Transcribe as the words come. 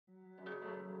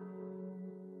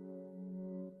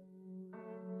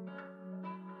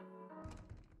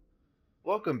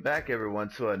Welcome back, everyone,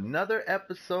 to another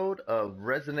episode of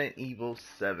Resident Evil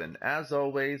 7. As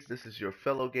always, this is your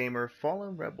fellow gamer,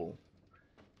 Fallen Rebel.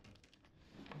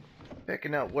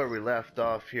 Picking up where we left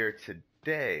off here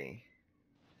today.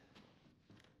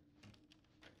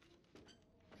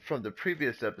 From the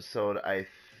previous episode, I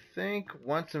think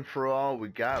once and for all we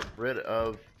got rid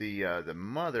of the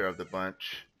mother of the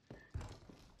bunch.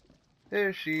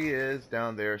 There she is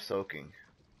down there soaking.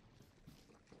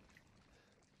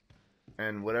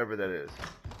 And whatever that is.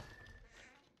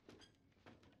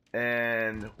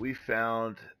 And we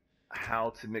found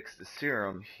how to mix the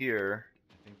serum here.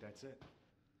 I think that's it.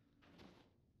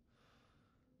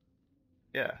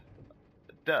 Yeah.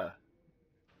 Duh.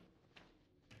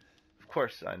 Of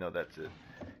course I know that's it.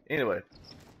 Anyway,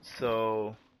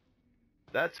 so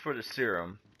that's for the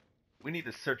serum. We need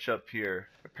to search up here.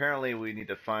 Apparently we need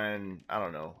to find, I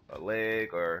don't know, a leg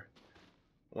or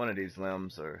one of these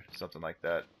limbs or something like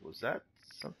that. Was that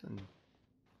something?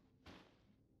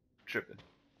 Tripping.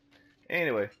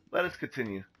 Anyway, let us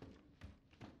continue.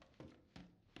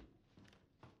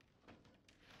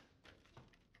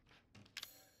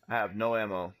 I have no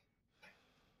ammo.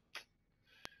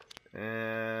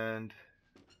 And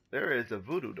there is a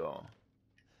voodoo doll.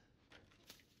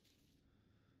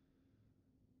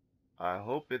 I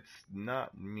hope it's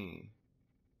not me.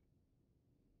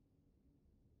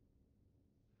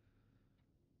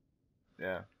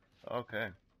 Yeah. Okay.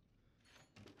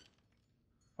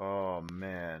 Oh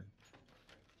man.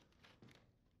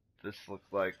 This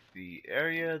looks like the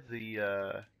area,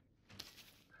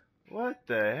 what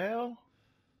the hell?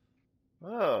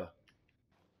 Ugh.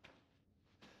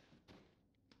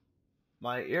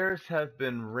 My ears have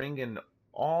been ringing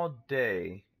all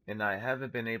day, and I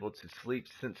haven't been able to sleep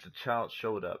since the child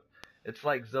showed up. It's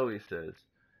like Zoe says.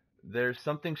 There's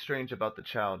something strange about the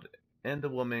child and the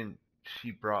woman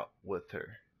she brought with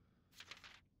her.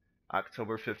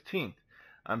 October 15th.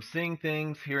 I'm seeing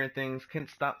things, hearing things, can't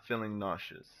stop feeling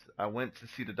nauseous. I went to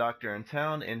see the doctor in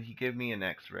town and he gave me an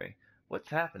x-ray. What's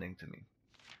happening to me?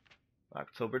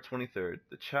 October 23rd.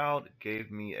 The child gave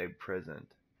me a present.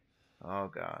 Oh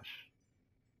gosh.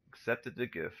 Accepted the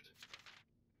gift.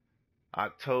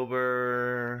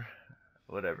 October...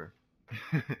 whatever.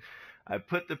 I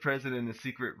put the present in the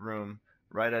secret room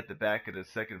right at the back of the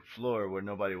second floor where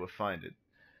nobody would find it.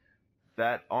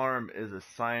 That arm is a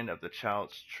sign of the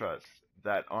child's trust.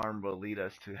 That arm will lead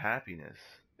us to happiness.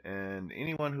 And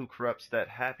anyone who corrupts that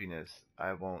happiness,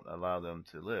 I won't allow them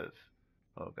to live.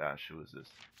 Oh gosh, who is this?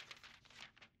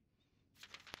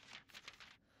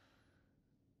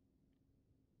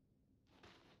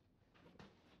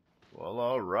 Well,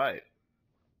 alright.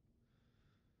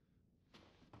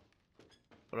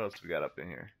 What else we got up in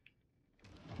here?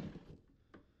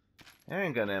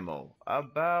 Handgun ammo.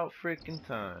 About freaking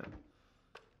time.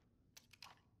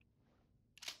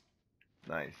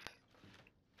 Nice.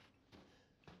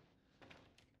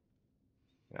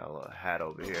 Got a little hat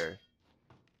over here.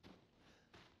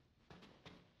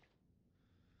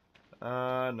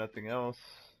 Nothing else.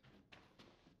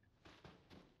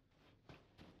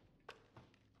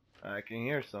 I can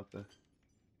hear something.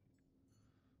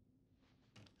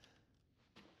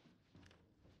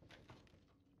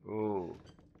 Ooh.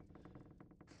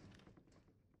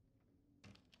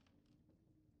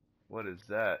 What is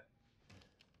that?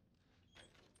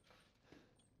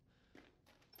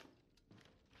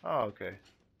 Oh, okay.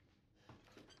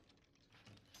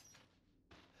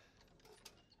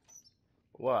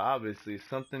 Well, obviously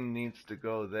something needs to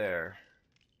go there.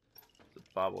 It's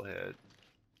a bobblehead.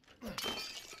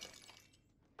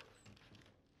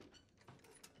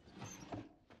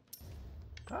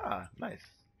 Ah, nice.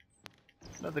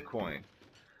 Another coin.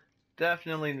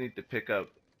 Definitely need to pick up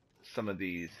some of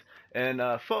these. And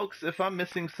folks, if I'm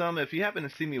missing some, if you happen to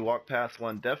see me walk past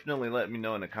one, definitely let me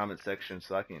know in the comment section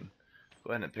so I can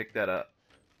go ahead and pick that up.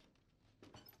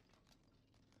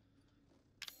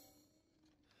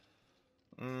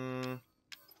 I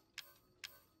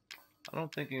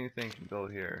don't think anything can go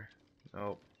here.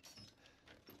 Nope.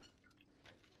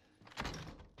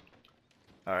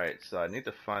 Alright, so I need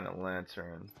to find a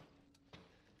lantern.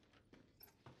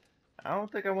 I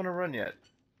don't think I want to run yet.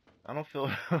 I don't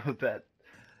feel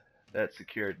that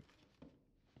secured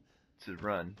to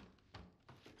run.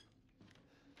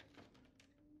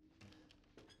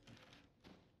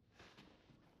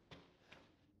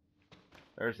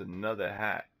 There's another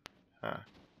hat. Huh.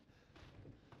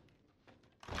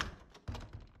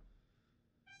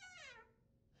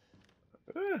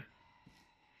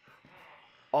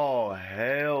 Oh,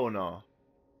 hell no.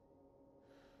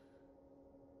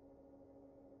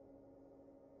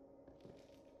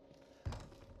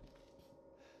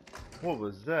 What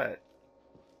was that?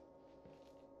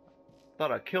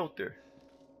 thought I killed her.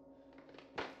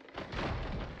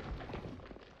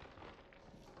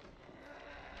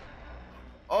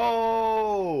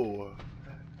 Oh!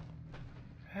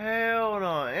 Hell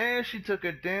no. And she took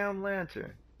a damn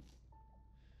lantern.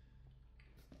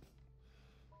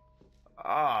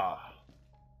 Ah.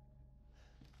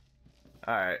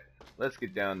 Alright. Let's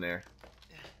get down there.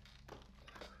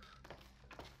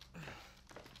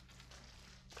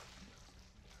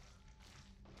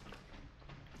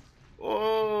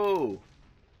 Oh!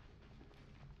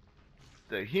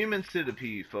 The human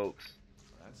centipede, folks.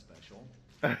 That's special.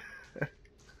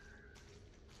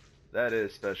 That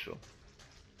is special.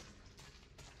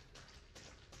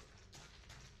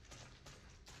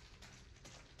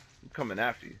 I'm coming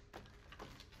after you.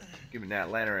 Give me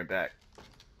that lantern back.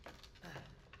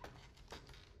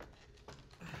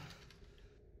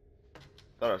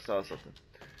 Thought I saw something.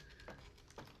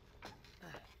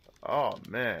 Oh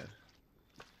man.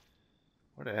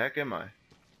 Where the heck am I?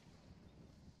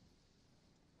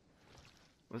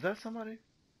 Was that somebody?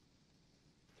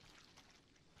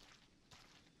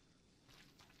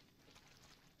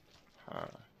 Huh.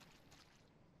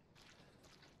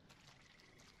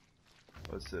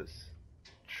 What's this?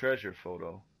 Treasure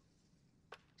photo.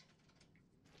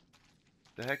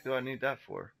 The heck do I need that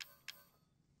for?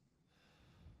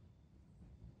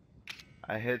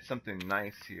 I hit something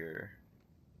nice here.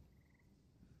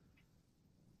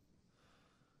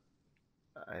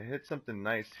 I hit something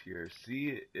nice here.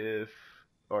 See if,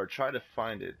 or try to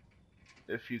find it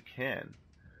if you can.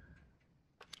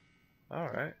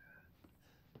 Alright.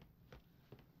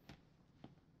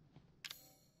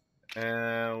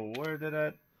 And where did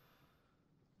that?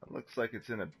 It looks like it's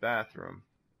in a bathroom.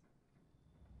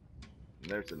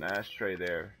 And there's an ashtray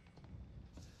there.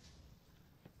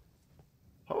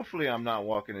 Hopefully I'm not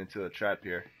walking into a trap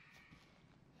here.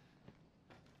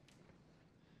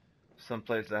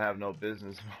 Someplace I have no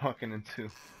business walking into.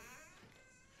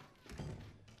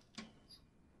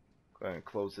 Go ahead and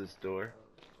close this door.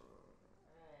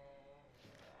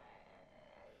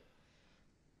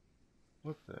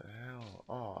 What the hell?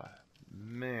 Oh,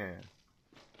 man.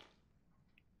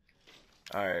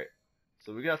 Alright.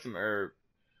 So we got some herb.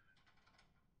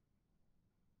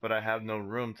 But I have no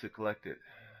room to collect it.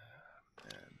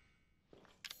 Man.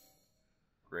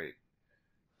 Great.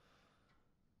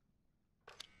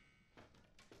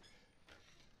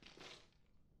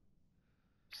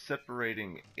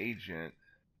 Separating agent.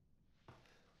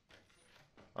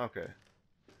 Okay.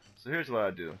 So here's what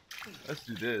I do. Let's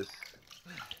do this.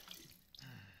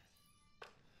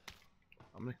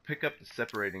 I'm gonna pick up the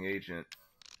separating agent.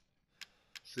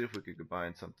 See if we can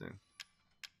combine something.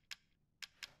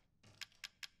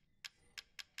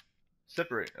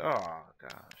 Separate. Oh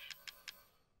gosh.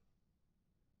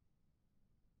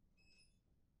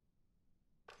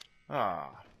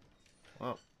 Ah.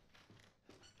 Well.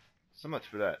 So much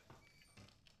for that.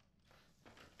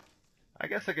 I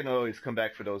guess I can always come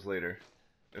back for those later,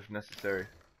 if necessary.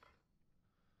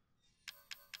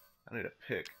 I need a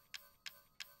pick.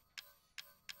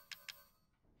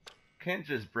 Can't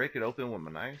just break it open with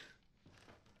my knife.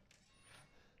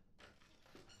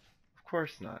 Of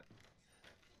course not.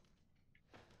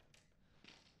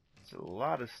 There's a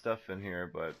lot of stuff in here,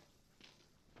 but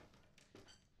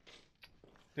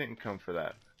didn't come for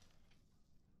that.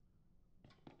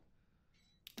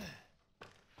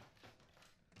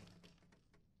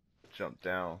 Jump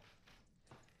down.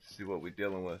 See what we're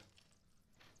dealing with.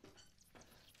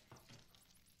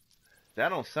 That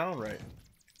don't sound right.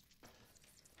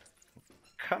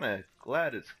 Kinda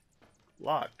glad it's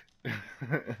locked.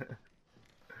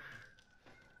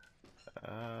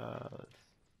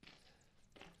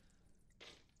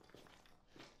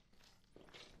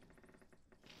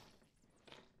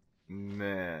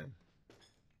 Man.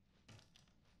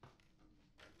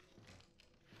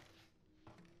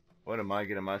 What am I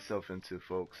getting myself into,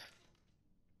 folks?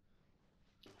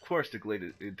 Of course the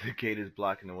gate is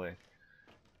blocking the way.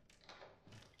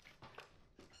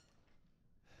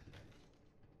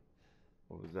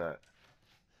 What was that?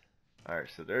 Alright,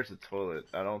 so there's a toilet.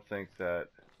 I don't think that...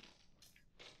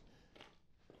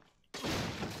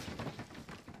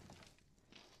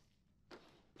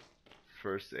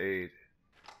 First aid.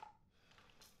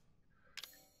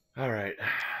 Alright.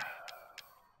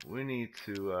 We need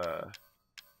to,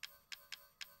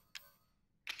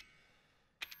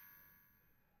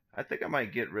 I think I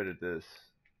might get rid of this.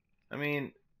 I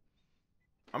mean,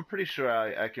 I'm pretty sure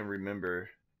I can remember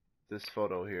this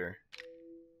photo here.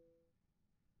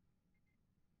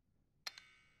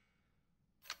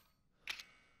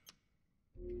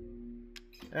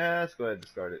 Let's go ahead and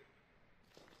discard it.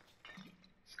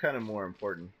 It's kind of more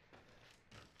important.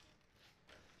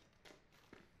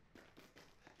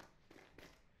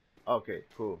 Okay,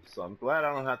 cool. So I'm glad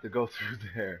I don't have to go through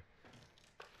there.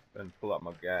 And pull up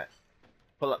my gat.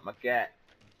 Pull up my gat.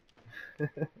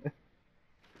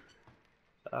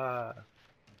 uh,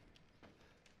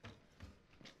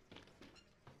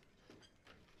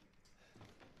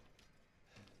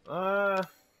 uh,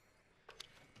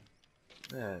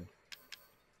 man.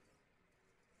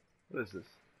 What is this?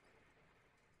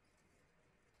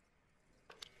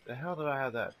 The hell did I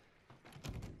have that?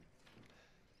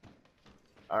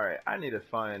 Alright, I need to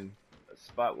find a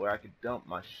spot where I could dump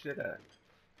my shit at.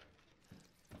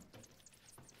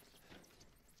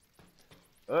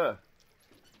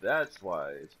 That's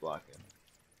why it's blocking.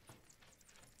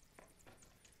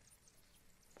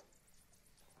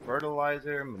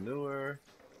 Fertilizer, manure.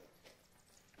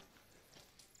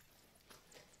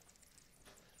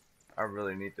 I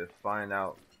really need to find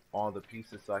out all the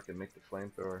pieces so I can make the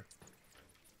flamethrower.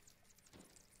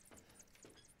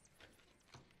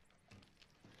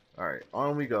 Alright,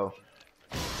 on we go.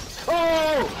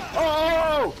 Oh!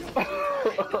 Oh!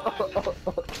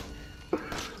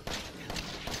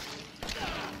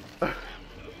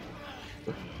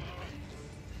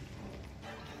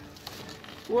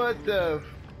 What the?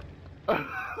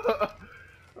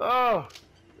 Oh,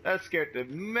 that scared the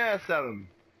mess out of me.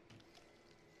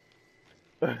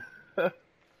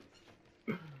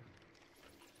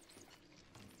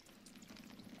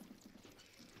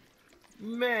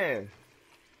 Man.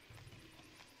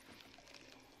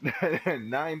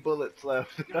 9 bullets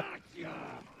left.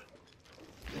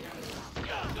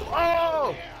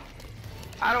 Oh!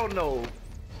 I don't know.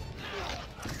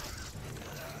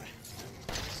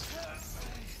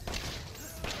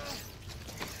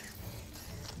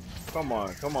 Come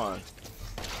on, come on.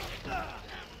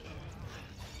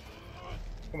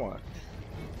 Come on.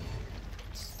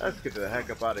 Let's get the heck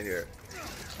up out of here.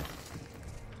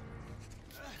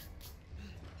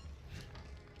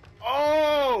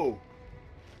 Oh!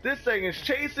 This thing is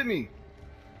chasing me.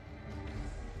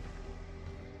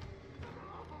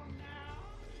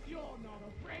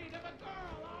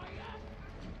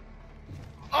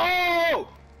 Oh!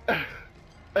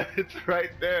 It's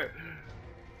right there.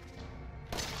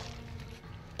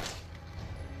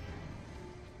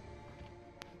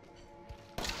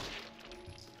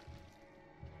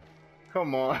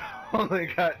 Come on. Only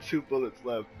got 2 bullets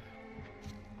left.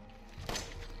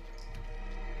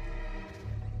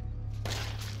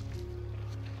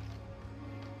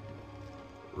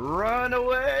 Run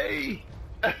away!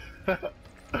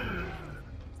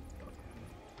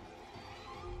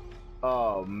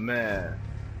 Oh man.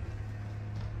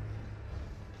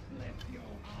 Bless your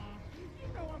heart. You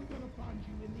know I'm gonna find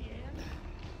you in the end.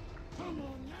 Come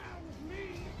on now with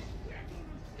me. We're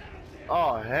gonna settle this.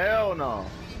 Oh hell no.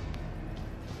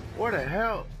 Where the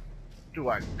hell do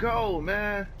I go,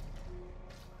 man?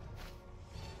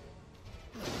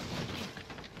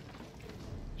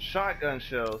 Shotgun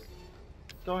shells.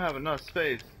 Don't have enough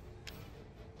space.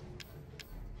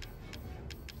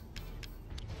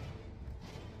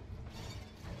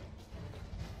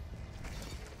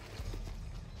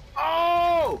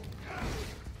 Oh!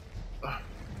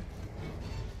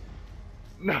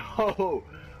 No!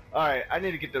 Alright, I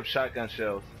need to get those shotgun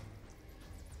shells.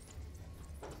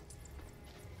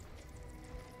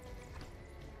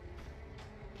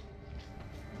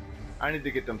 I need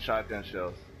to get them shotgun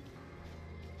shells.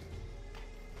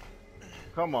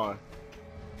 Come on.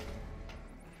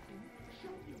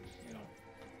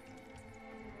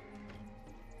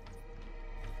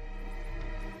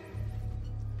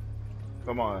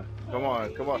 Come on. Come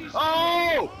on. Come on.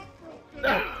 Oh!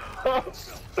 No!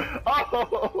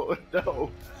 Oh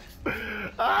no!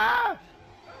 Ah!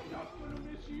 I'm not gonna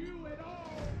miss you at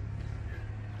all.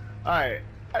 Alright,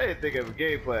 I didn't think of a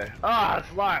gameplay. Ah,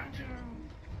 it's locked.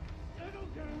 Settle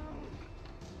down.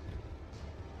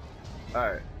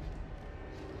 Alright.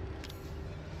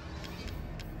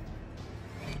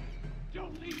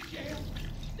 Don't leave jail.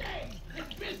 Stay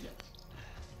and visit.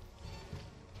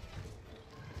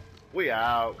 We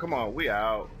out. Come on, we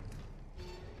out.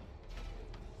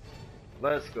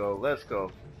 Let's go, let's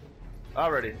go.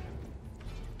 Already.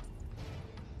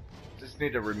 Just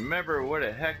need to remember where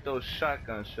the heck those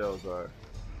shotgun shells are.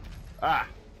 Ah!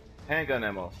 Handgun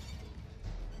ammo.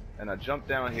 And I jump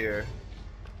down here.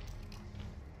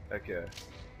 Okay.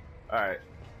 Alright.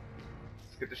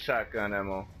 Let's get the shotgun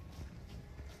ammo.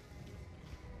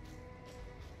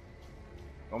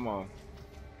 Come on.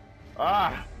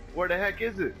 Ah! Where the heck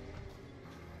is it?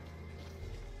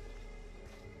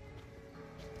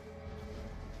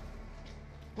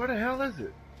 Where the hell is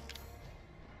it?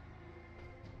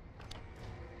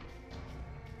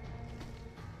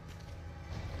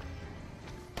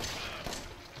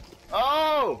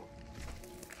 Oh!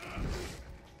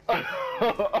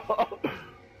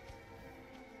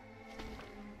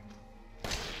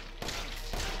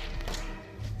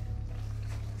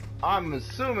 I'm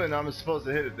assuming I'm supposed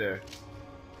to hit it there.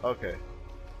 Okay.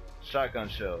 Shotgun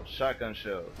shells. Shotgun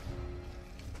shells.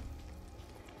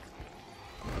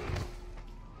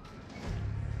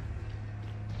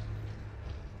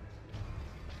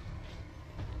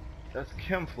 That's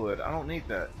chem fluid. I don't need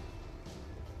that.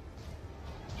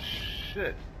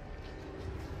 Shit.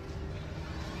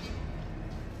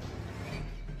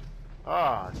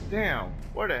 Ah, damn.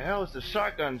 Where the hell is the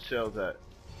shotgun shells at?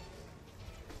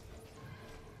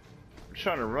 I'm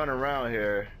trying to run around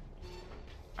here.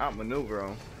 Outmaneuver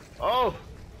them. Oh!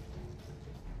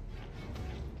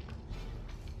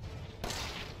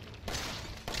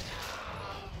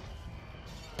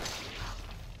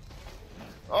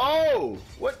 Oh!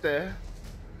 What the?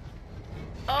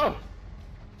 Oh!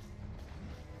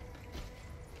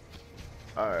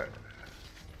 Alright.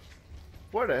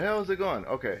 Where the hell is it going?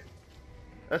 Okay.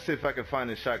 Let's see if I can find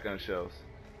the shotgun shells.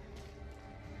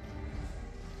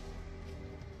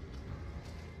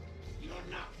 You're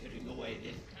not getting away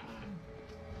this time.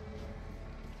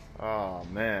 Oh,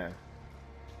 man.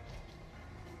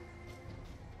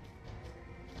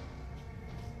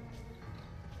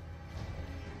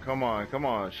 Come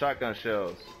on, shotgun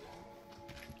shells.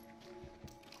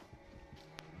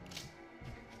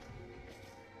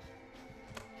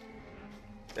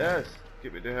 Yes,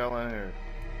 get me the hell in here.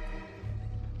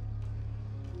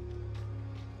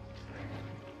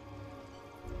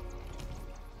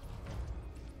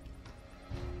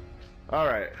 All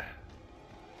right.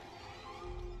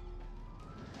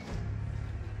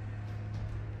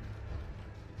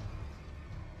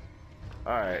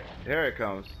 All right, here it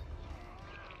comes.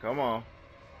 Come on.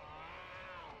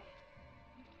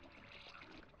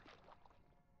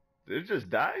 Did it just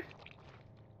die?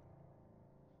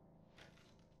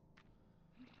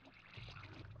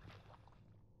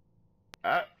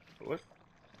 What?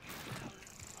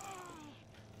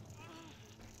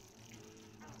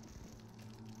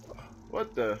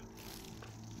 What the?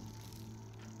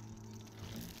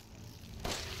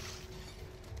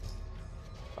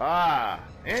 Ah,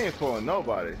 ain't fooling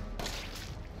nobody.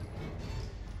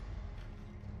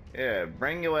 Yeah,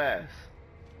 bring your ass.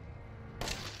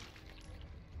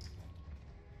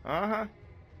 Uh-huh.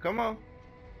 Come on.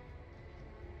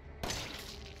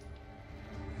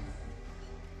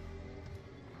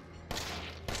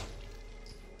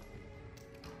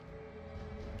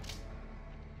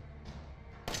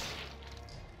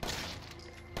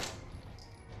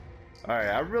 Alright,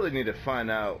 I really need to find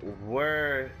out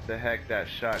where the heck that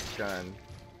shotgun.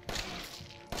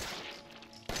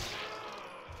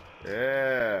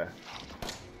 Yeah.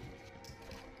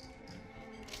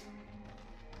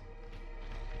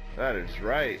 That is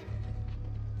right.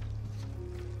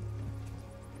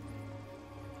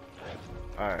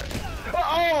 Alright.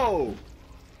 Oh!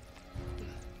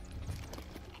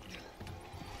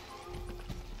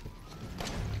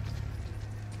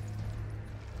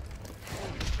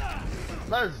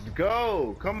 Let's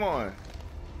go! Come on!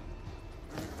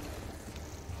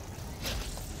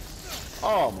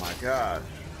 Oh my gosh.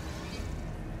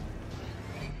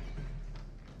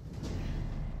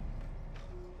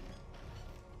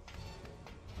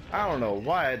 I don't know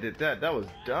why I did that. That was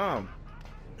dumb.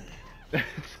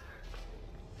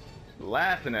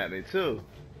 Laughing at me too.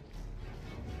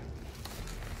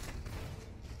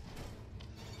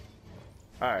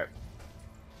 Alright.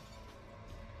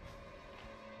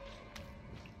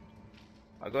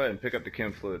 I'll go ahead and pick up the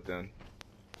chem fluid then.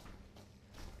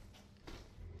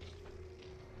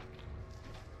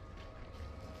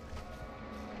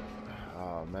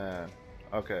 Oh man.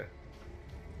 Okay.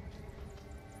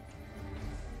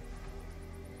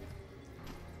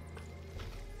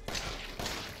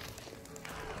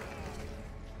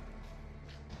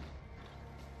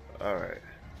 Alright.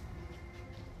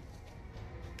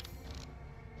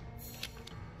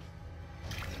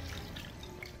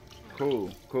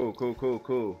 Cool, cool, cool, cool,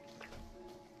 cool.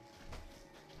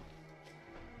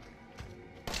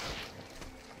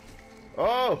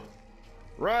 Oh!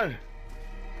 Run!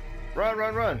 Run,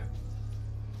 run, run!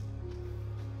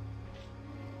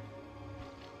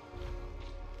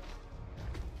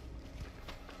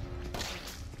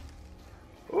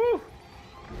 Woo!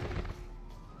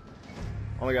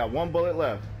 Only got one bullet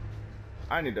left.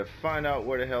 I need to find out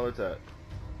where the hell it's at.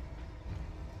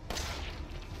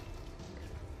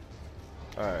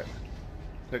 Alright.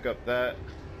 Pick up that.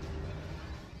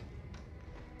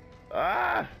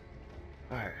 Ah!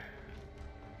 Alright.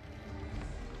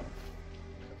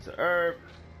 It's an herb.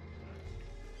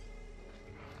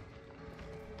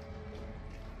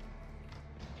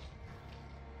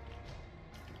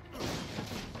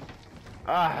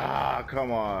 Ah,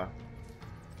 come on.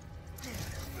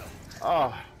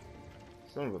 Oh,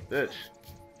 son of a bitch.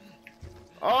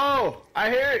 Oh, I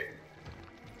hear it.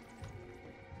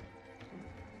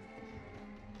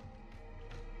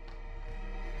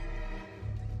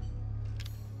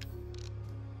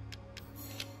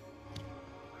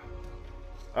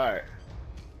 All right.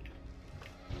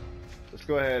 Let's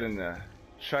go ahead and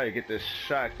try to get this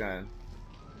shotgun.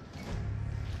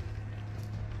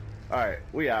 All right,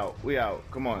 we out. We out.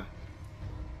 Come on.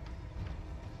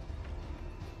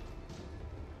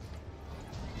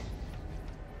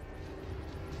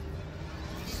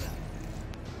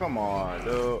 Come on,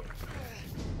 dude.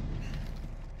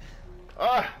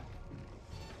 Ah!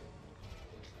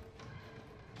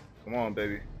 Come on,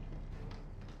 baby.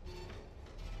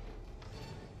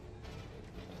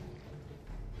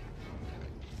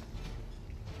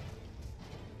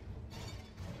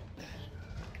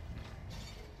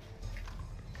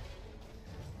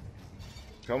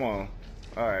 Come on.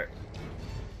 All right.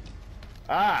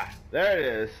 Ah, there it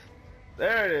is.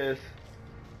 There it is.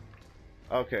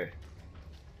 Okay.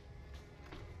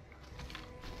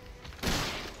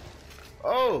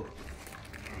 Oh.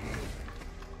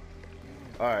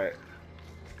 All right.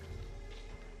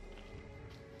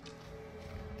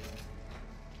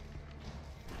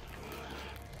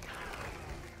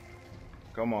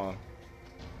 Come on.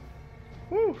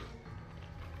 Woo.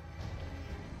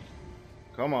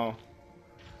 Come on.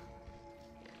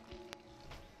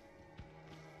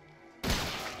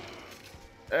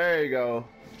 There you go.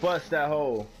 Bust that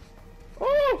hole.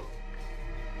 Woo.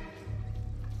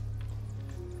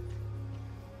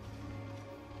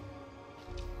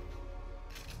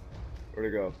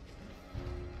 Where'd it go?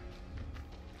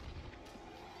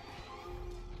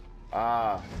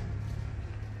 Ah.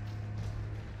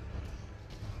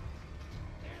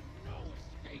 There's no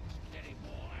escape, city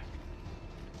boy.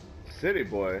 City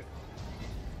boy.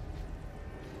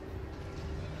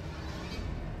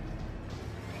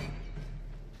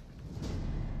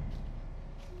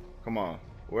 Come on.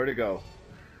 Where'd it go?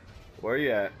 Where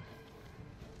you at?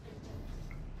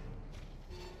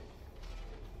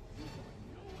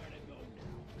 Nowhere to go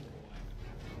now, boy.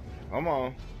 Come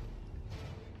on.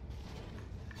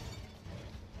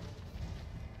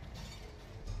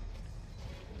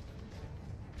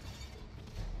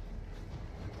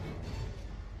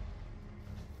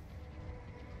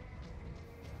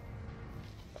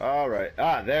 All right.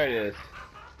 Ah, there it is.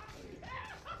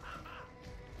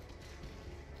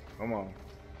 Come on.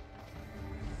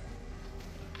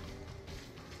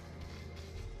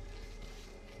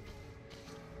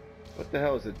 What the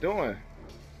hell is it doing?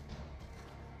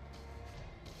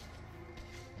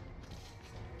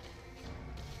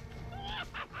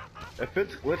 If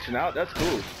it's glitching out, that's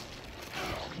cool.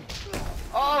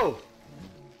 Oh!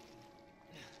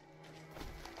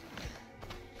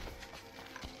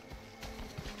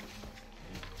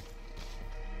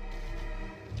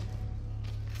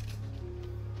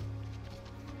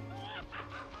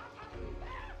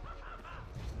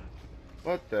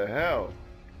 What the hell?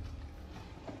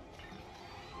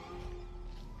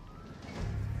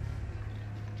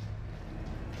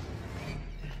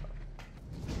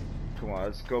 Come on,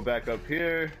 let's go back up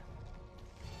here.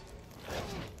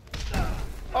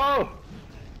 Oh!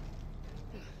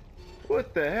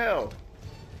 What the hell?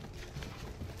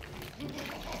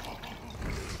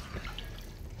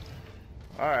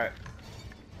 Alright.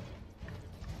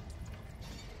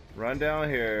 Run down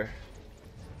here.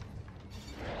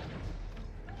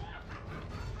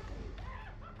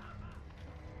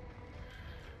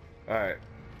 Alright.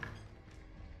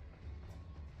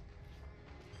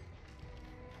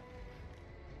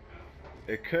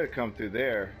 It could come through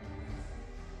there.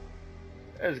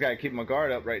 I just gotta keep my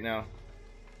guard up right now.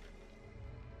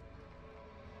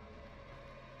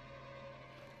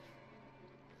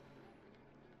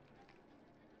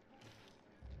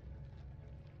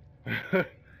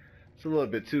 It's a little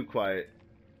bit too quiet.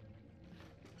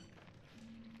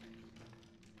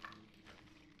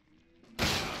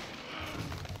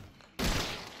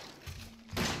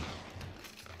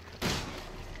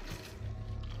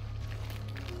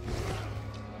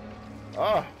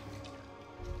 Oh,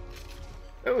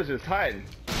 it was just hiding.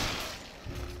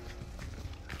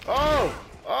 Oh,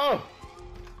 oh,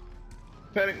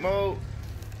 panic mode.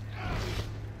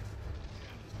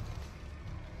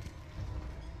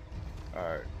 All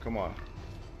right, come on.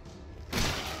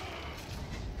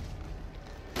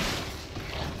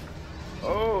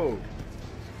 Oh,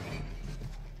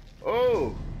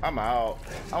 oh, I'm out.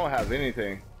 I don't have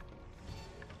anything.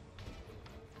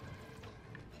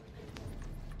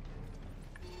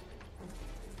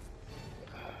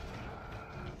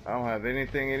 I don't have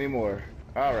anything anymore.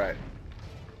 Alright.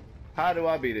 How do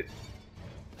I beat it?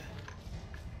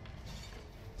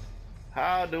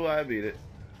 How do I beat it?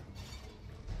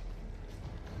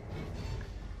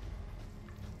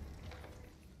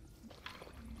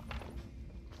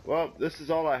 Well, this is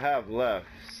all I have left,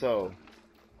 so...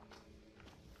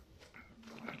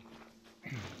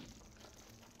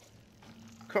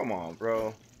 Come on,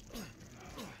 bro.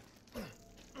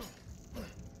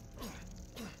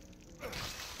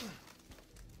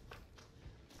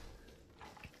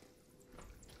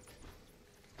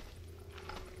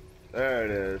 There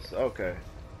it is. Okay.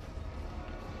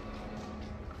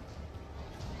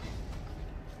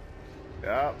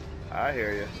 Yep, I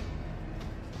hear you.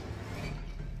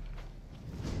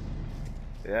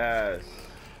 Yes.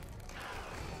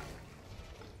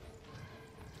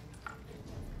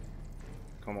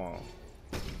 Come on.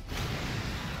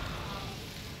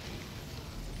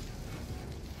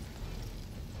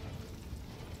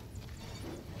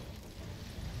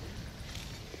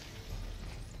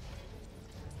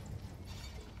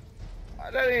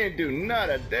 That didn't do not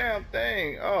a damn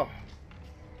thing. Oh.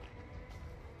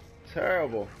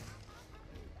 Terrible.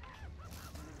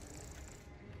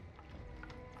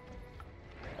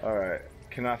 Alright.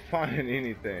 Can I find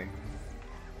anything?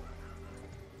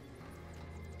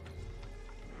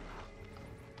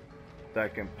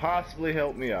 That can possibly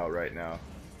help me out right now.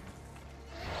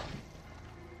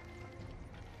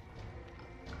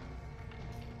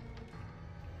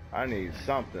 I need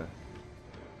something.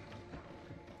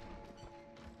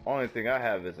 Only thing I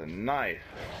have is a knife.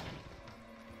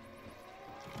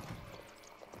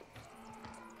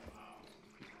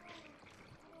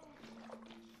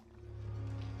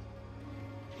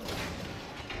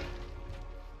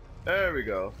 There we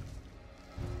go.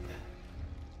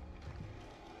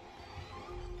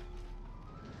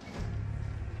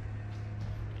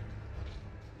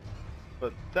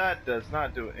 But that does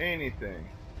not do anything.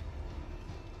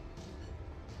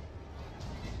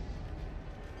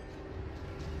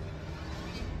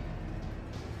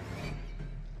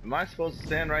 Am I supposed to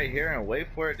stand right here and wait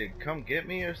for it to come get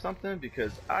me or something?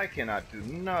 Because I cannot do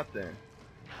nothing.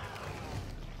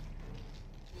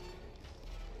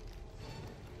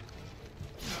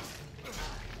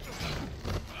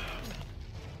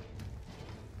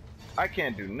 I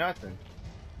can't do nothing.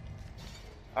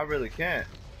 I really can't.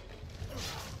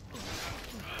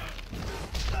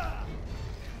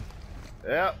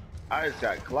 Yep, I just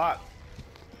got clocked.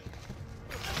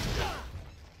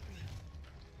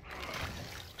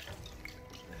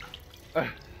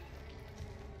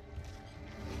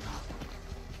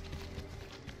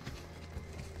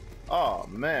 Oh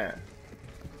man.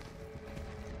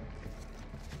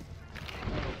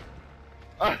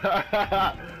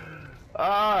 Ah.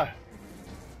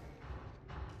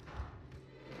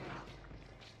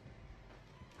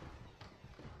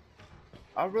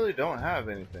 I really don't have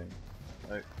anything.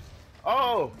 Like,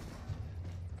 oh.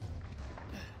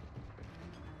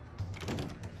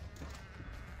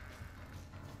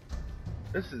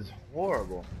 This is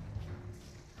horrible.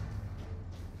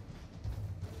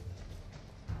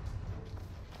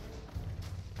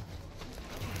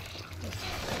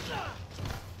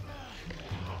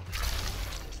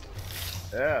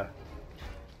 Yeah.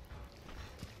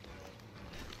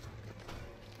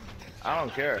 I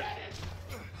don't care.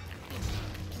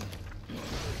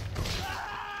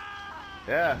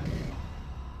 Yeah.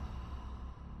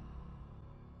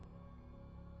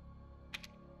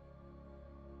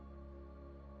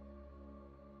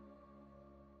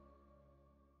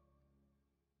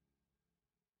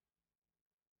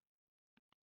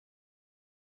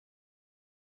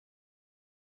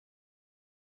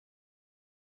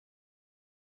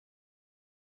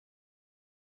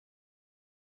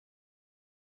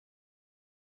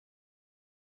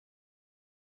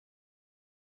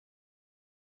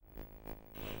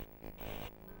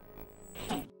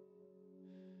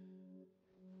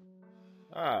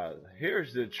 Ah,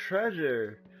 here's the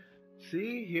treasure.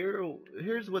 See,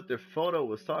 here's what the photo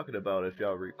was talking about, if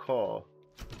y'all recall.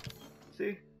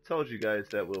 See, told you guys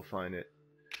that we'll find it.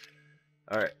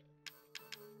 Alright,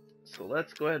 so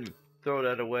let's go ahead and throw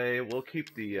that away. We'll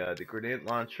keep the grenade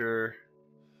launcher.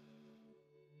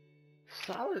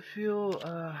 Solid fuel,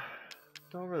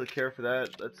 don't really care for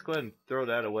that. Let's go ahead and throw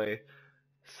that away.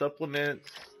 Supplements,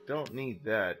 don't need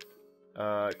that.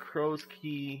 Crow's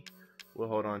key, we'll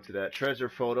hold on to that. Treasure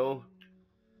photo,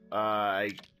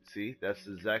 I see, that's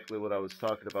exactly what I was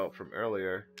talking about from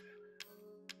earlier.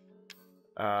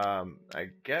 I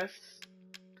guess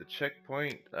the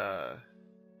checkpoint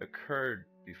occurred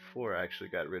before I actually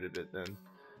got rid of it then.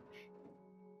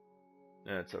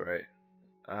 That's alright.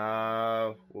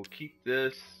 We'll keep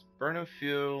this. Burn of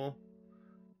fuel.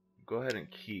 Go ahead and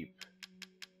keep.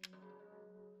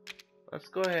 Let's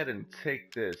go ahead and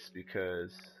take this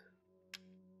because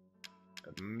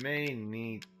I may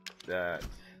need that.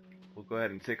 We'll go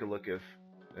ahead and take a look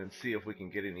and see if we can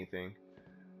get anything.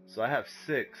 So I have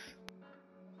 6.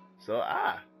 So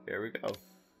here we go.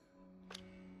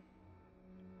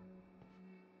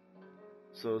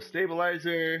 So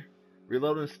stabilizer,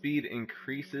 reloading speed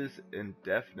increases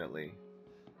indefinitely.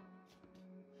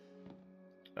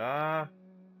 I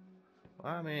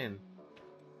mean,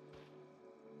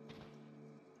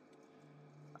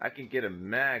 I can get a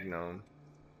Magnum.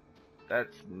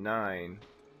 That's 9.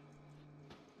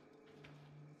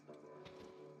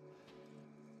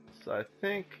 So I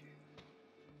think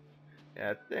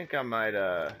I might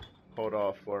hold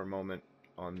off for a moment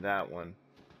on that one.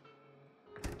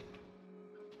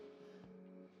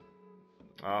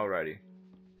 Alrighty.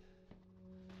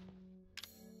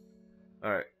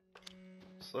 Alright.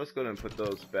 So let's go ahead and put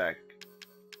those back.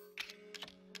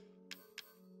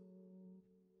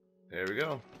 There we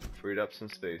go. Freed up some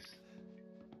space.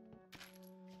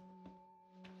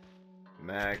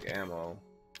 Mag ammo.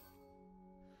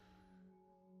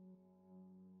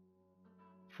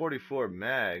 44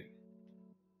 mag.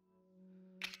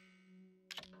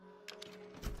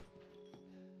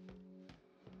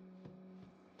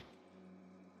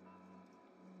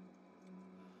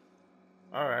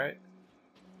 Alright.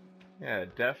 Yeah,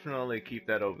 definitely keep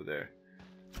that over there.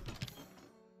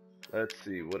 Let's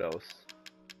see, what else?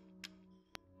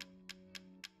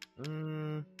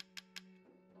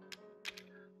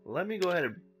 Let me go ahead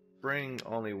and bring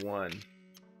only one.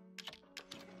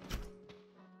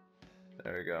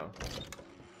 There we go.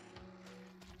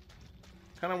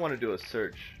 Kinda want to do a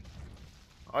search.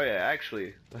 Oh yeah,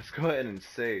 actually, let's go ahead and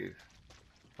save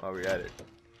while we're at it.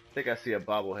 I think I see a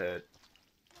bobblehead.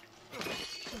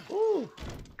 Ooh,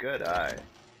 good eye.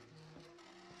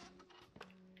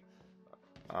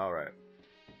 Alright.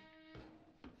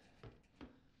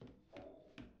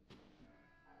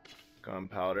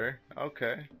 Gunpowder,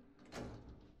 okay.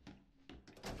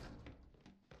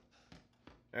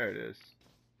 There it is.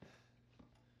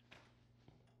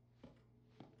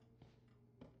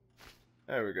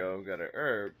 There we go, got an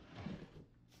herb.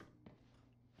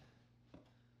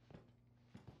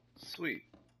 Sweet.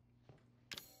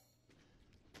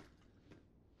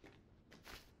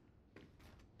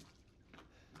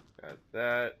 Got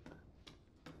that.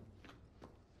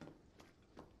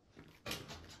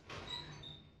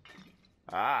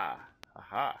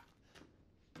 Aha.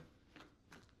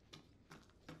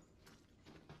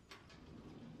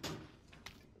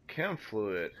 Chem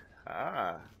fluid.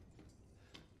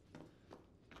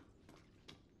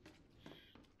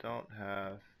 Don't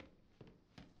have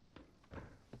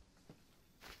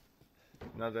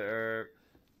another herb.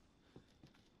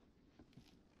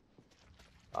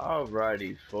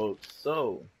 Alrighty, folks.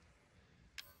 So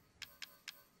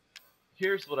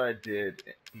here's what I did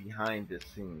behind the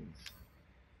scenes.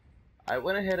 I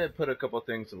went ahead and put a couple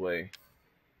things away,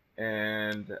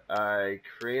 and I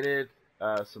created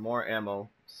some more ammo.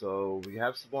 So we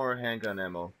have some more handgun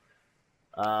ammo.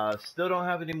 Still don't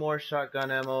have any more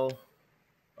shotgun ammo.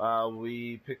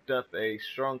 We picked up a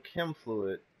strong chem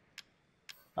fluid.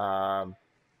 So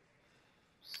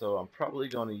I'm probably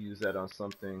going to use that on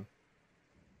something.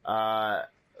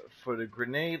 For the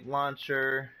grenade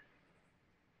launcher,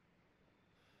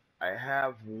 I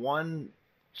have one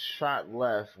shot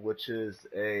left, which is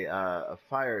a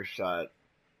fire shot.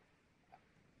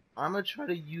 I'm gonna try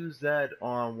to use that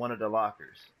on one of the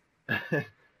lockers.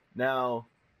 Now,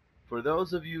 for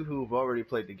those of you who've already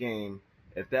played the game,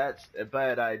 if that's a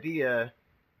bad idea,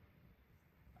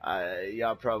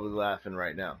 y'all probably laughing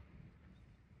right now.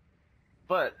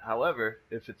 But, however,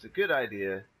 if it's a good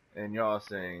idea, and y'all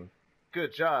saying,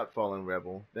 good job, Fallen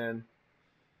Rebel, then,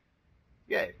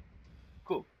 yay,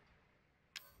 cool.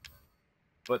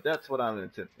 But that's what I'm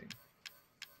attempting.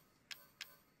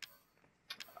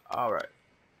 Alright.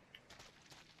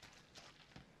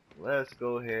 Let's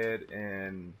go ahead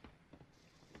and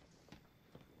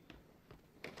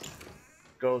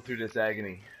go through this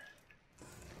agony.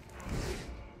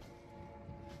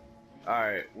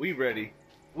 Alright, we ready.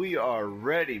 We are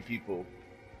ready, people.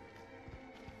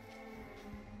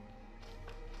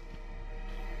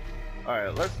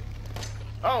 Alright, let's...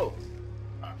 Oh!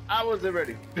 I wasn't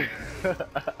ready.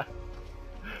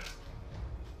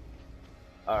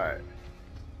 Alright.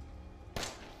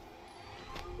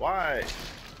 Why?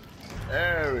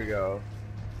 There we go.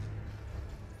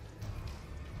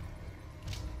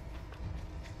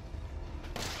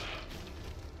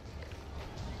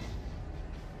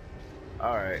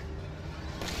 Alright.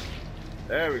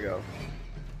 There we go.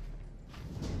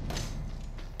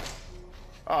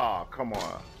 Ah, come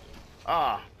on.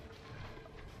 Ah.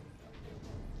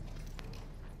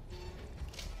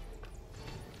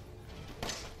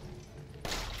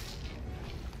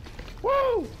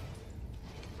 Woo!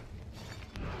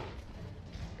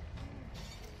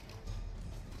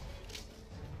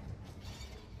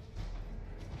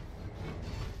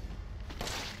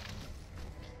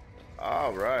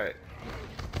 All right.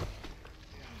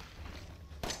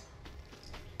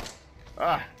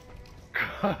 Ah.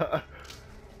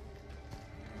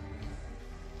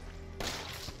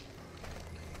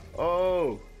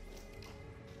 Oh.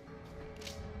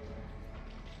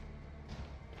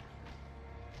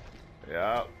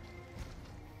 Yeah.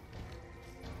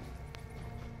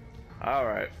 All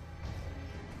right.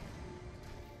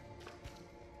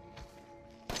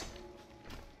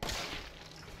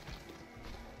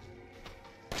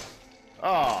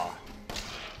 Oh.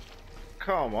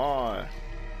 Come on.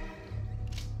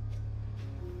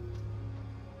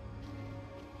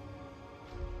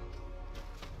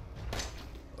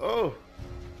 Oh.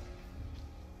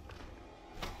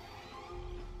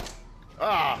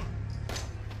 Ah.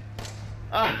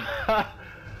 Ah.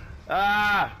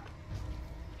 Ah.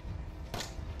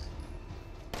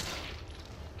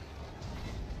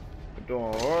 I'm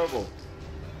doing horrible.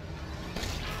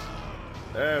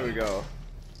 There we go.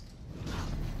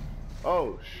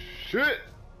 Oh, shit.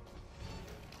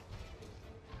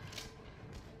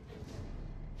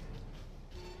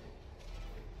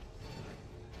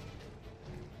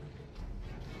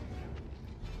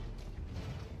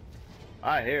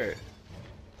 I hear it.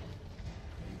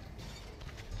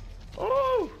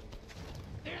 Oh!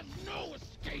 There's no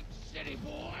escape, city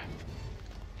boy.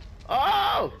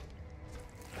 Oh!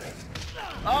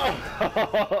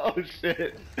 Oh! Oh,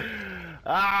 shit.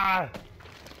 Ah!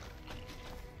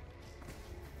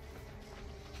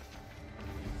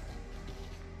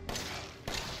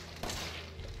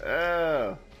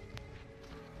 Oh.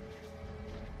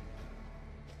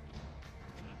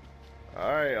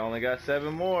 Alright, only got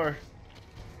 7 more.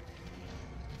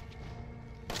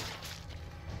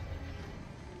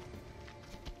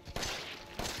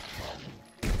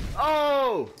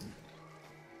 Oh!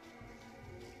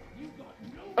 You got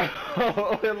no.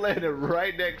 Oh, it landed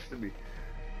right next to me.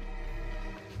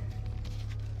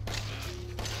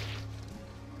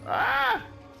 Ah!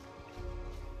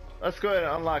 Let's go ahead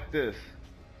and unlock this.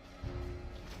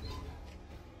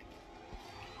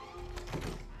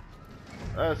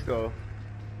 Let's go.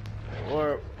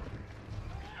 Or...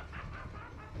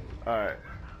 Alright.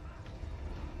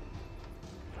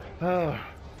 Oh.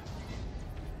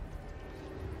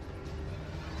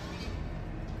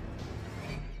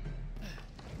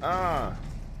 Ah.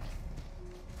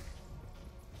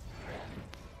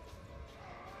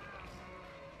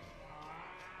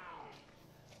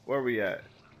 Where we at?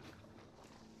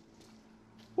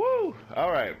 Woo!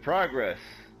 Alright, progress.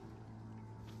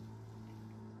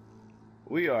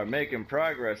 We are making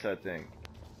progress, I think.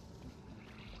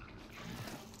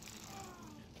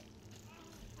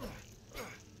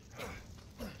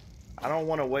 I don't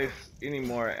want to waste any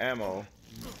more ammo.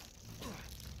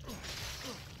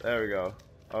 There we go.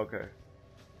 Okay.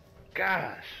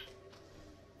 Gosh.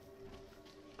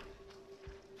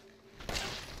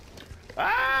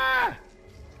 Ah!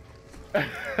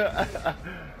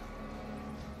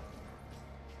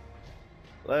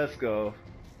 Let's go.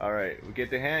 Alright, we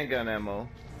get the handgun ammo.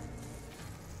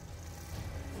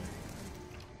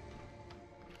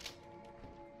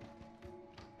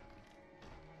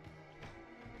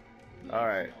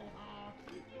 Alright.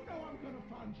 You know I'm gonna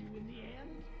find you in the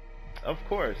end. Of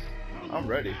course. I'm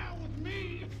ready. Now with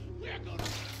me, we're gonna.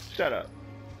 Shut up.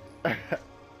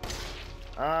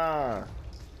 Ah.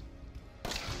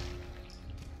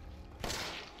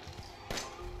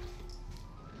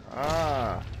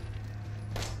 Ah.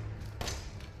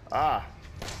 Ah.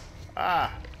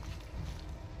 Ah.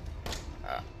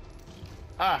 Ah.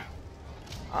 Ah.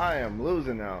 I am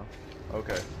losing now.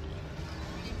 Okay.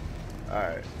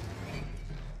 Alright.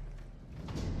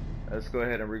 Let's go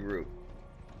ahead and regroup.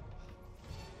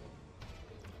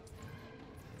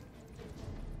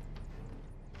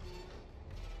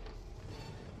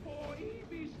 Poor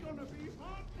Evie's gonna be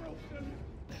heartbroken.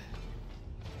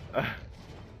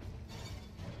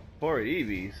 Poor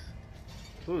Eevees.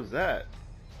 Who's that?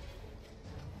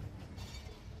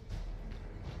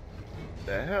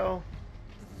 The hell?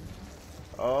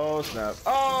 Oh snap.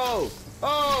 Oh!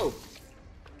 Oh!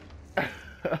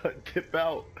 Tip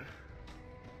out.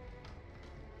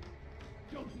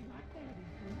 Don't be like that,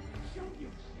 Ethan. Show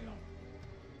yourself.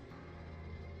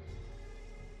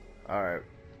 Alright.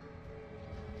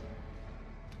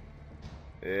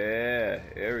 Yeah,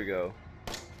 there we go.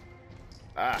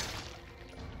 Ah.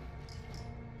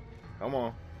 Come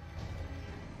on.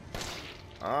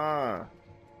 Ah.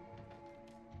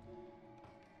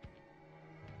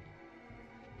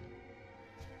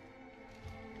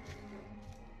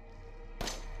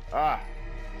 Ah.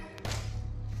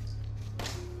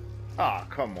 Ah,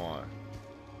 come on.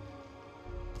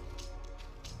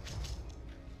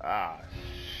 Ah,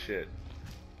 shit.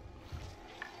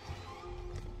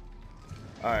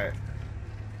 Alright.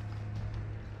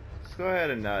 Let's go ahead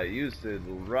and use the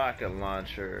rocket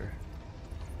launcher.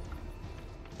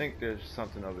 I think there's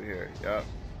something over here. Yup.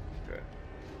 Okay.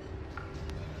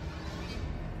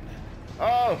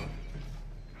 Oh!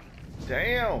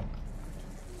 Damn!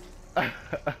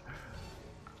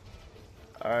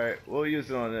 Alright, we'll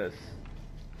use it on this.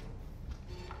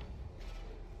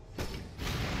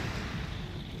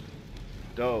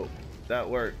 Dope. That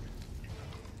worked.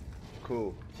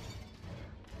 Cool.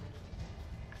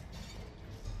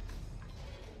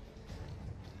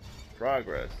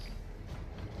 Progress.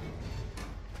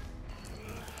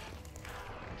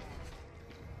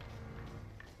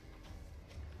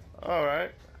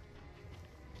 Alright.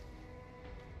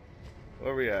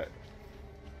 Where we at?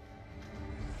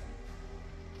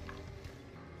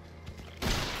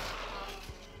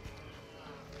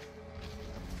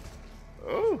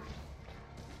 Oh!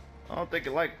 I don't think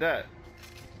it like that.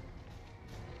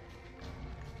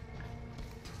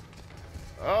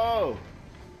 Oh!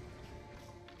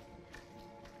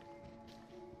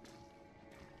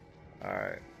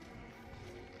 Alright.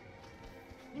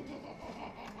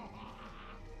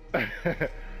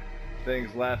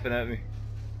 Thing's laughing at me.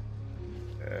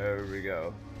 There we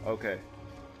go. Okay.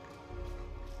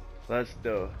 Let's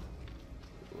go.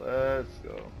 Let's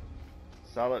go.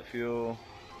 Solid fuel.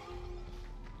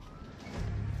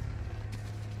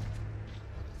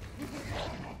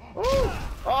 Ooh!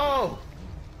 Oh!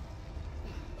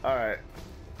 Alright.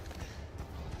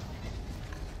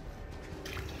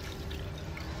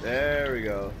 There we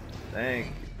go. Thank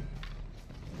you.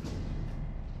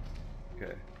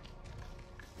 Okay.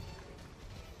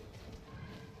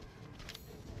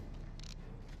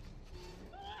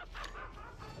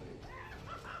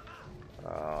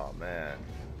 Oh man.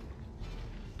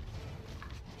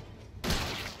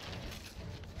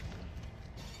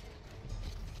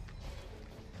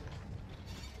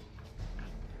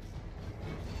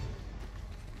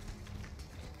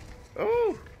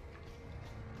 Oh!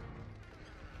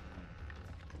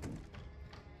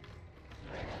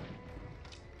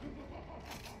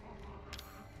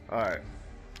 Alright,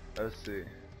 let's see.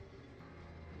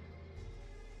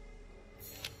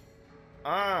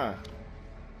 Ah!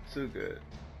 Too good.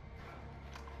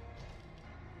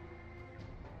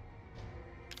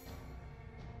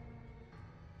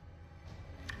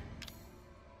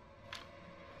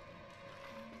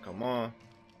 Come on.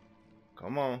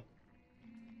 Come on.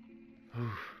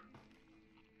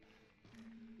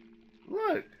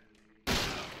 Look.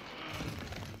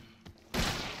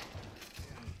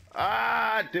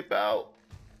 Ah, dip out.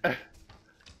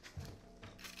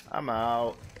 I'm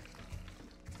out.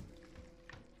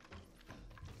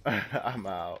 I'm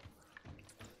out.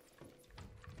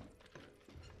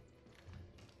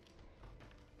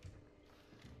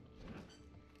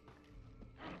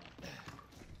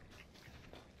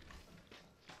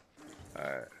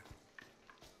 Alright.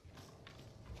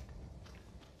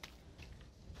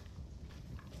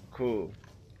 Cool.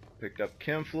 Picked up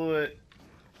chem fluid.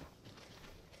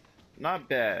 Not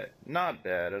bad. Not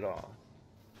bad at all.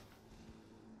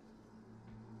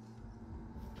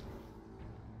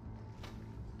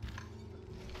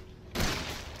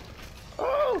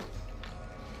 Oh!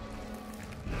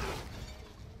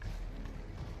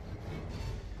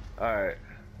 Alright.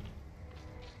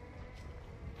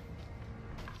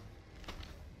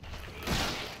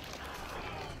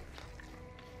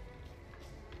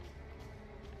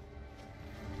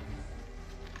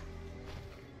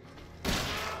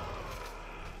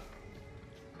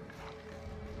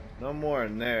 No more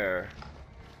in there.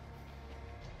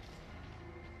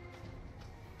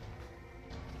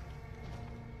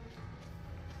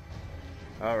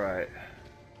 All right.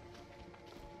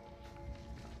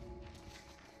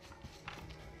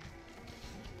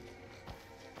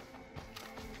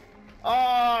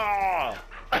 Oh!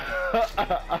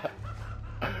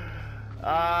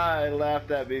 Ah, it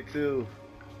laughed at me too.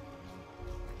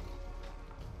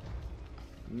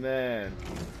 Man.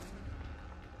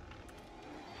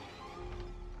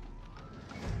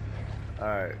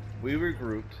 Alright, we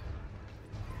regrouped.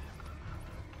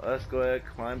 Let's go ahead,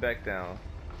 climb back down.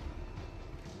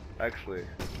 Actually.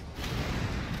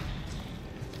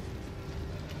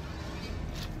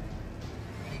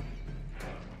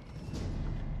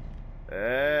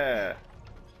 Yeah.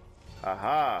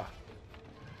 Aha.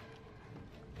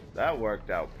 That worked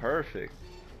out perfect.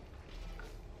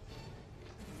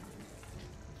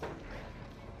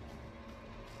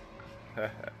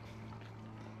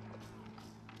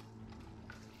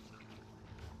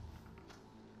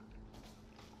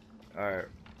 Alright.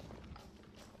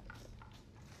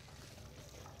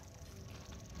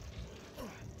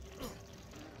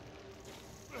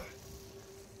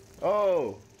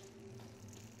 Oh!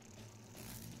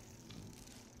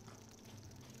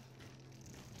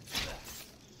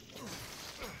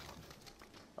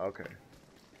 Okay.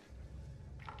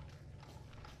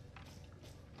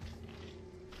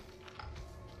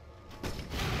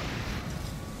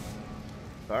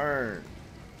 Burn.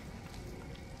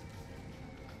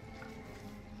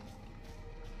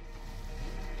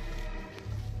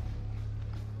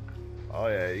 Oh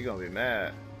yeah, you're gonna be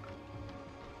mad.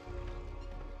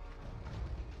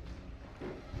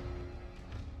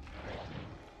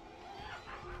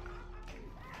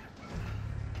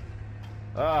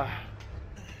 Ah.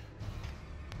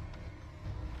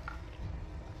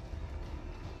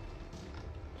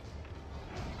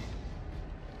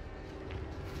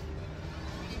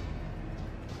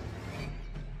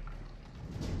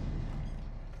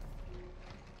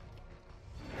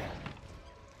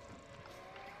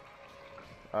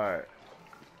 Alright.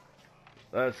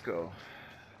 Let's go.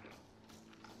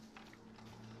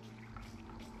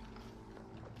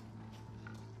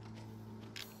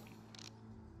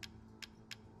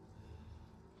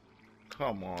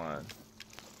 Come on.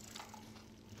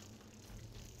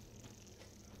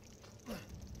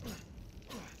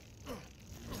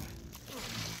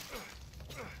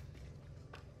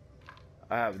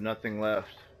 I have nothing left.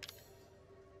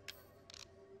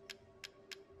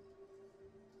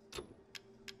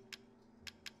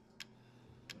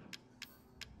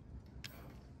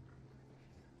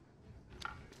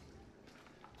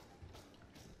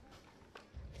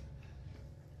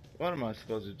 What am I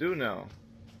supposed to do now?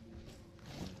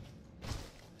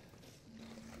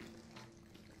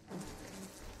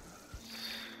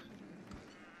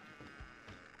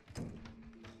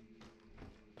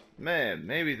 Man,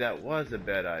 maybe that was a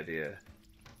bad idea.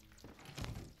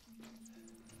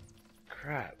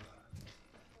 Crap.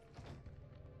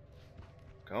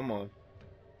 Come on.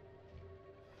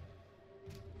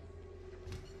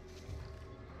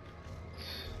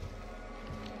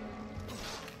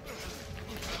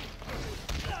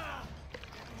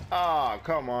 Ah, oh,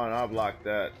 come on, I blocked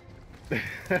that.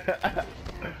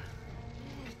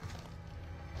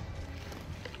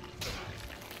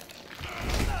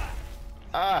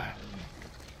 Ah.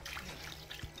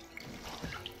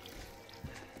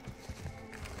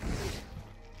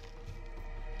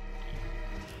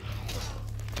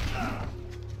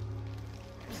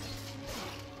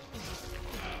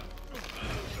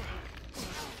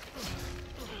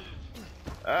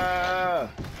 Ah.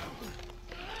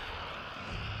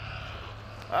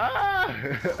 Ah.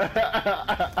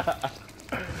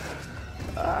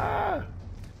 Ah.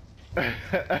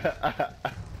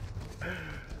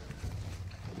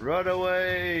 Run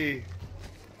away.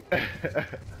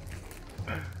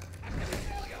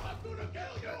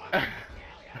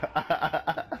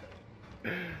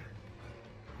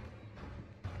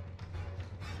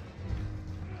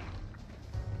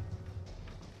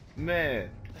 Man,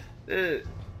 this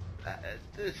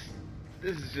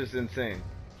is just insane.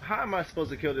 How am I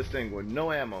supposed to kill this thing with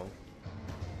no ammo?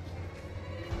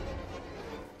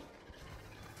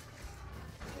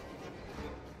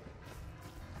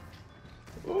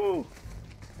 Ooh,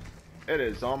 it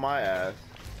is on my ass.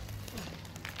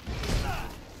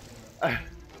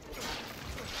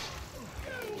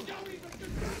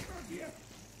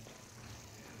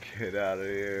 Get out of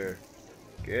here.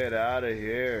 Get out of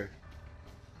here.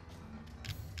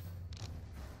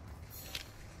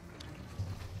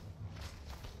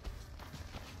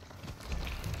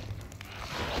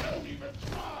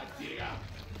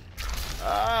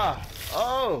 Ah!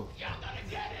 Oh! You're gonna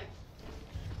get it.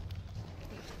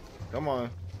 Come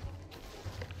on.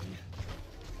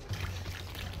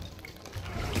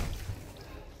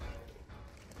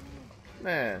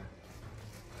 Man.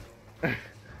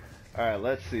 Alright,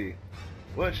 let's see.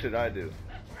 What should I do?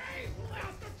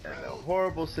 In a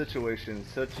horrible situation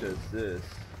such as this,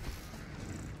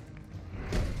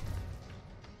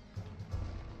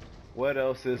 what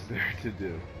else is there to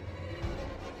do?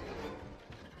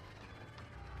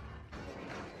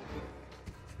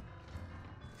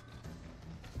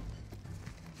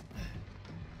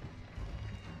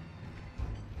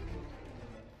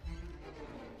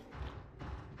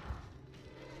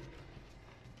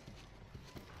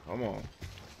 Come on.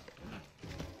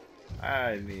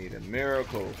 I need a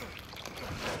miracle.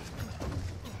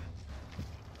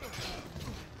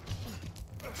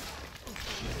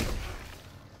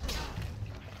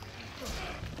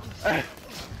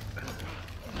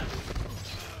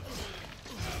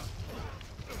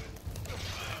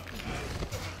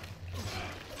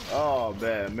 Oh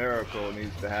man, a miracle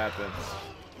needs to happen.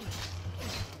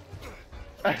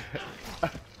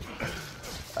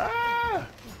 Ah!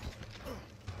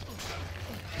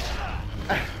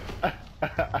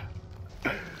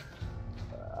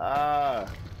 Ah!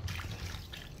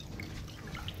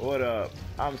 What up?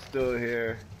 I'm still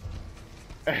here.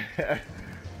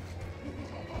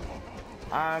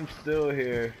 I'm still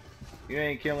here. You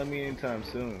ain't killing me anytime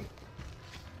soon.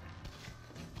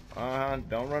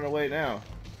 Don't run away now.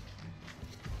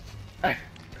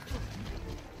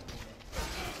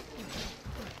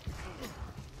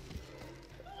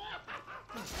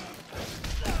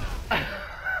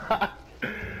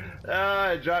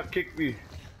 Ah, drop kicked me.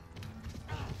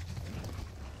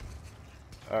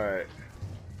 Alright.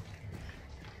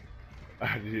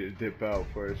 I need to dip out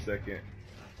for a second.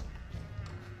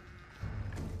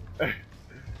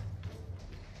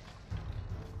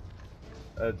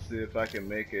 Let's see if I can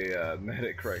make a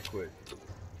medic right quick.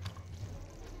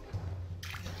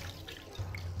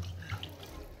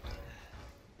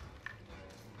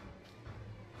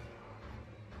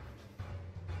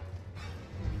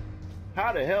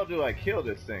 How the hell do I kill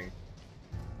this thing?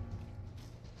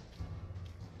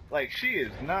 Like, she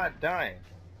is not dying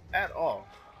at all.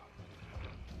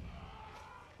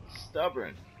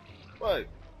 Stubborn. Look,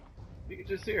 you can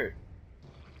just hear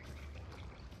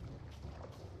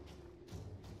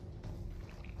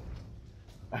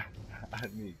it. I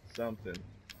need something.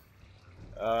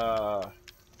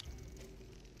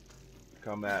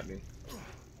 Come at me.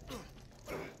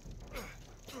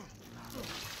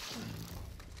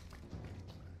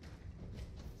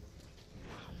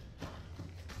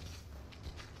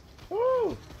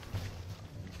 Woo!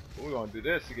 We're gonna do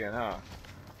this again, huh?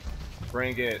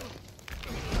 Bring it.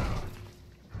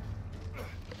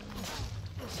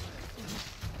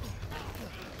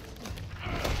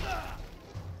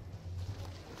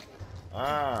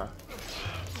 Ah.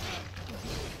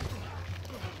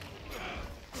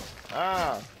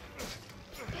 Ah.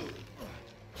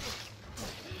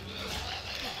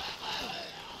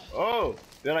 Oh,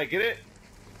 did I get it?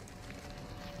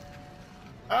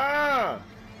 Ah.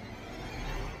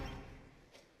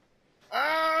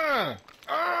 Ah.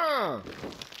 Ah.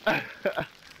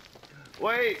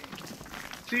 Wait.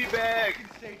 Teabag.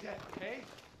 Say that, okay?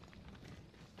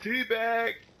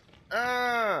 Teabag.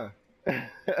 Ah.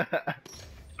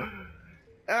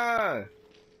 Ah.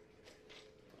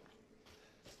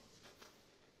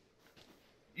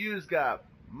 You just got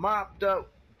mopped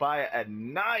up by a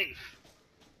knife.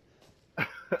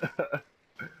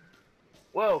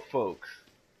 Well, folks,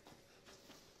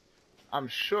 I'm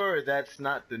sure that's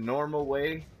not the normal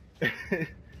way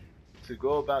to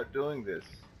go about doing this,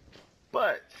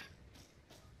 but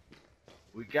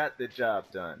we got the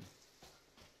job done.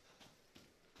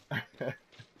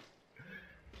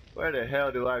 Where the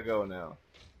hell do I go now?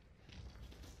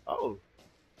 Oh,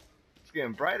 it's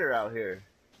getting brighter out here.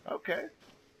 Okay.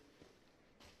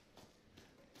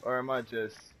 Or am I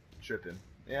just tripping?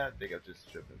 Yeah, I think I'm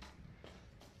just tripping.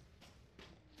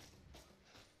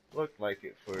 Looked like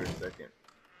it for a second.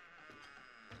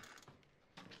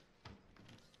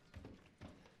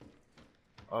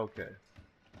 Okay.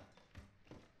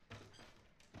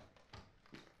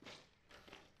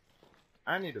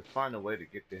 I need to find a way to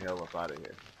get the hell up out of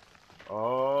here.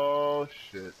 Oh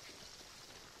shit.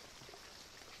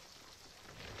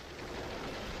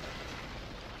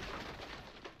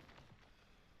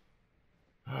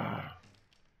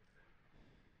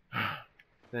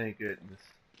 Thank goodness.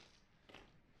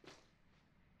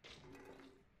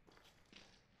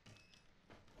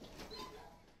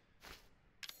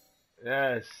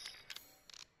 Yes.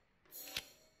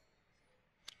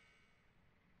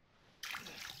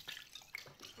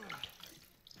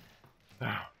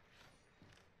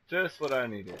 Just what I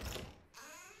needed.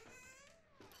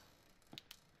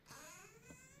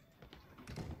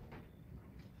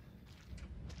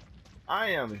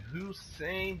 I am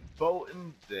Hussein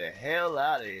Bolton the hell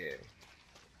out of here.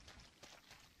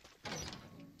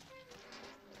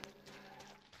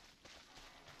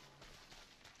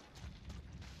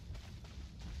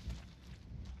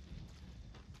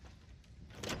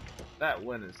 That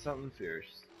win is something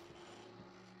fierce.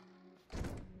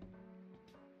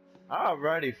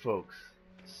 Alrighty, folks.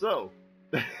 So,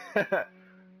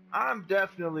 I'm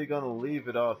definitely gonna leave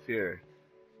it off here.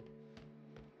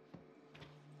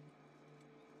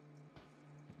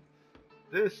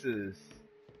 This is,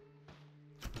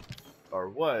 or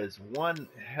was, one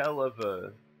hell of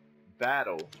a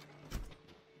battle.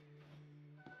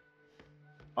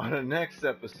 On the next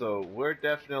episode, we're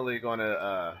definitely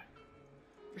gonna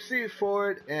proceed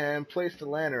forward and place the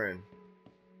lantern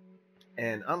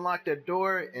and unlock that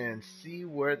door and see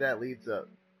where that leads up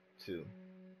to.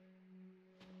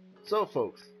 So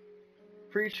folks,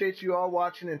 appreciate you all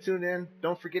watching and tuning in.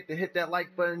 Don't forget to hit that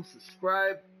like button,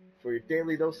 subscribe for your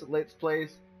daily dose of Let's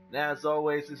Plays. And as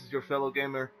always, this is your fellow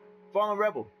gamer, Fallen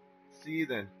Rebel. See you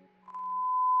then.